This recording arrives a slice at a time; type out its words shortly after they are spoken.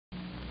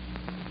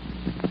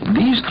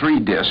These three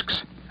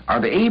discs are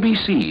the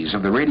ABCs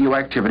of the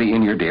radioactivity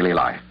in your daily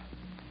life.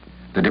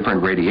 The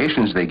different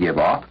radiations they give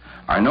off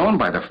are known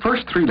by the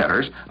first three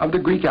letters of the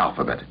Greek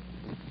alphabet.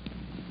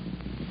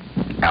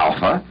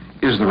 Alpha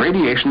is the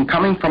radiation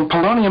coming from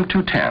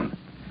polonium-210,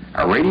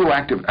 a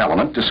radioactive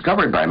element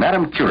discovered by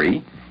Madame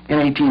Curie in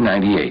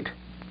 1898.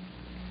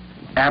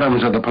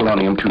 Atoms of the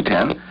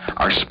polonium-210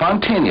 are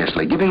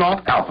spontaneously giving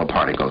off alpha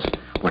particles,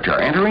 which are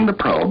entering the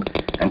probe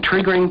and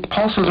triggering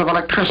pulses of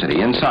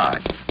electricity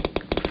inside.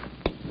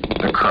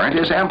 The current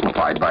is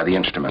amplified by the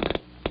instrument.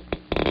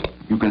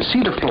 You can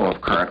see the flow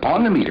of current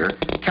on the meter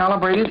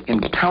calibrated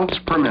in counts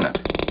per minute.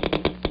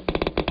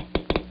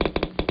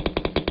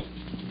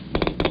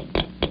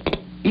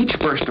 Each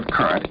burst of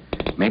current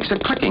makes a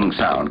clicking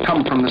sound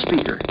come from the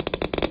speaker.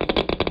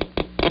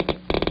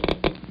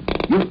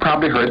 You've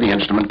probably heard the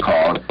instrument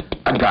called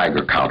a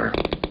Geiger counter.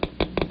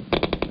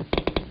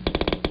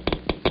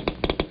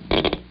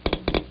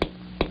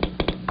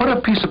 Put a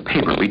piece of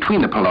paper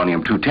between the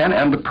polonium-210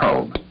 and the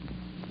probe.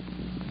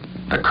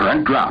 The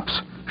current drops,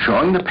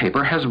 showing the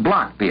paper has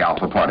blocked the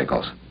alpha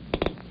particles.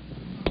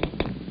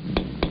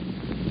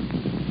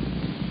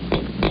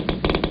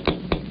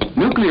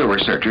 Nuclear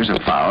researchers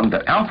have found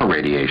that alpha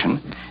radiation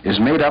is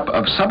made up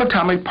of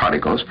subatomic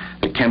particles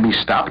that can be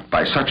stopped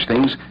by such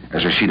things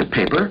as a sheet of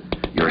paper,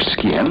 your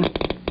skin,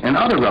 and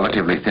other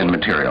relatively thin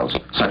materials,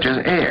 such as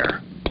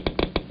air.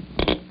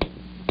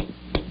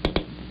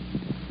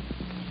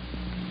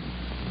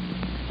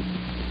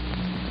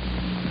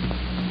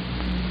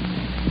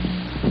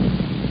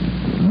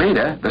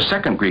 Beta, the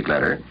second Greek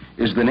letter,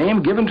 is the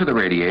name given to the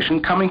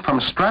radiation coming from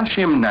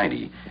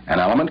strontium-90, an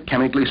element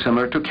chemically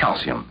similar to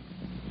calcium.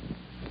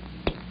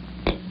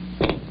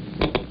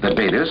 The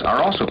betas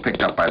are also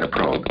picked up by the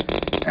probe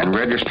and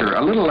register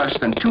a little less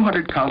than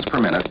 200 counts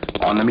per minute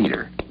on the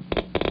meter.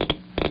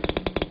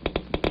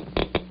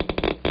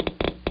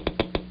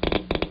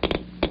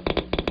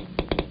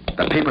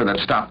 The paper that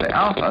stopped the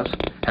alphas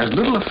has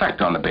little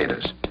effect on the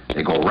betas.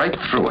 They go right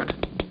through it.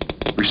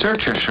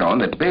 Research has shown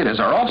that betas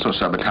are also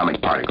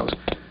subatomic particles,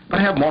 but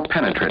have more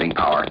penetrating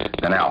power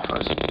than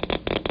alphas.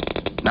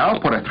 Now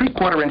put a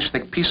 3/4 inch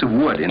thick piece of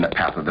wood in the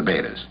path of the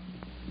betas.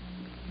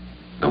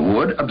 The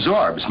wood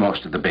absorbs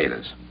most of the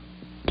betas.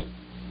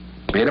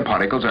 Beta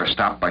particles are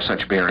stopped by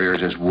such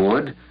barriers as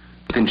wood,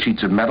 thin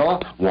sheets of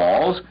metal,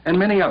 walls, and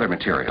many other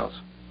materials.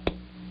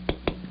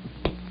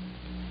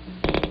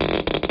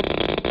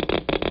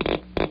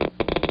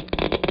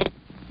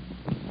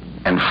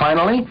 And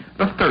finally,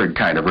 the third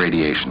kind of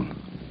radiation.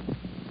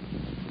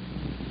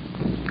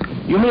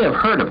 You may have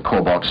heard of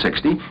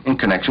cobalt-60 in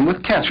connection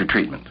with cancer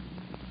treatment.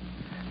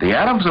 The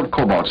atoms of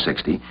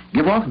cobalt-60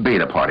 give off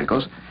beta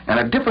particles and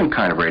a different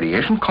kind of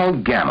radiation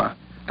called gamma,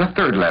 the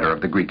third letter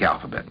of the Greek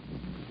alphabet.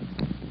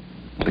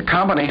 The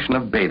combination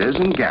of betas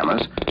and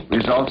gammas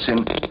results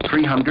in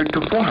 300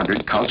 to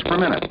 400 counts per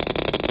minute.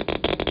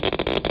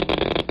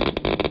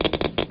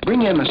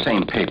 Bring in the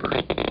same paper.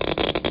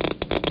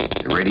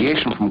 The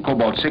radiation from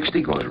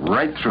cobalt-60 goes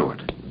right through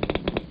it.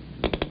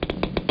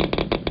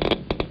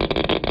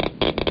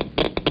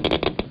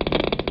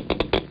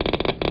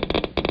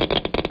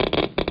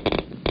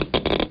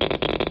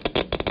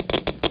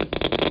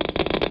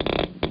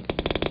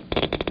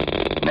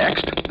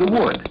 Next, the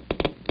wood.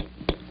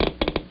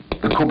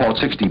 The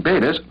cobalt-60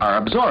 betas are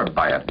absorbed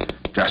by it,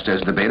 just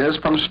as the betas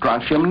from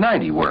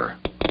strontium-90 were.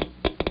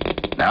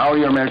 Now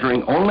you're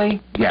measuring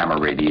only gamma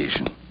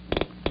radiation.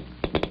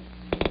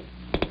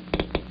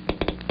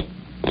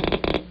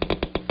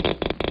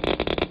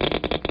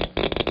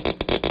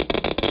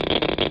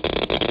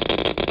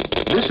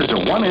 This is a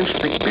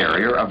 1-inch thick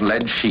barrier of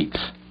lead sheets.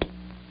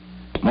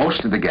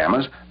 Most of the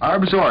gammas are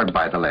absorbed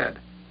by the lead,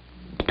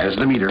 as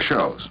the meter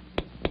shows.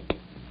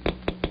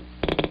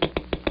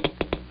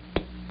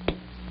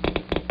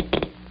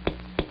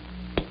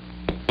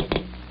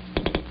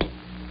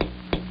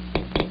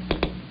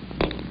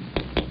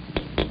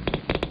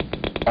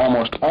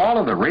 Almost all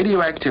of the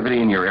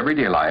radioactivity in your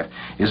everyday life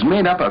is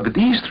made up of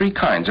these three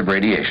kinds of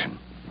radiation.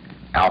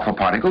 Alpha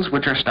particles,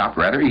 which are stopped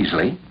rather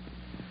easily,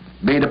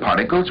 beta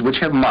particles, which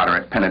have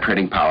moderate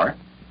penetrating power,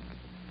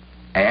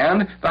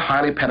 and the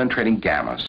highly penetrating gammas.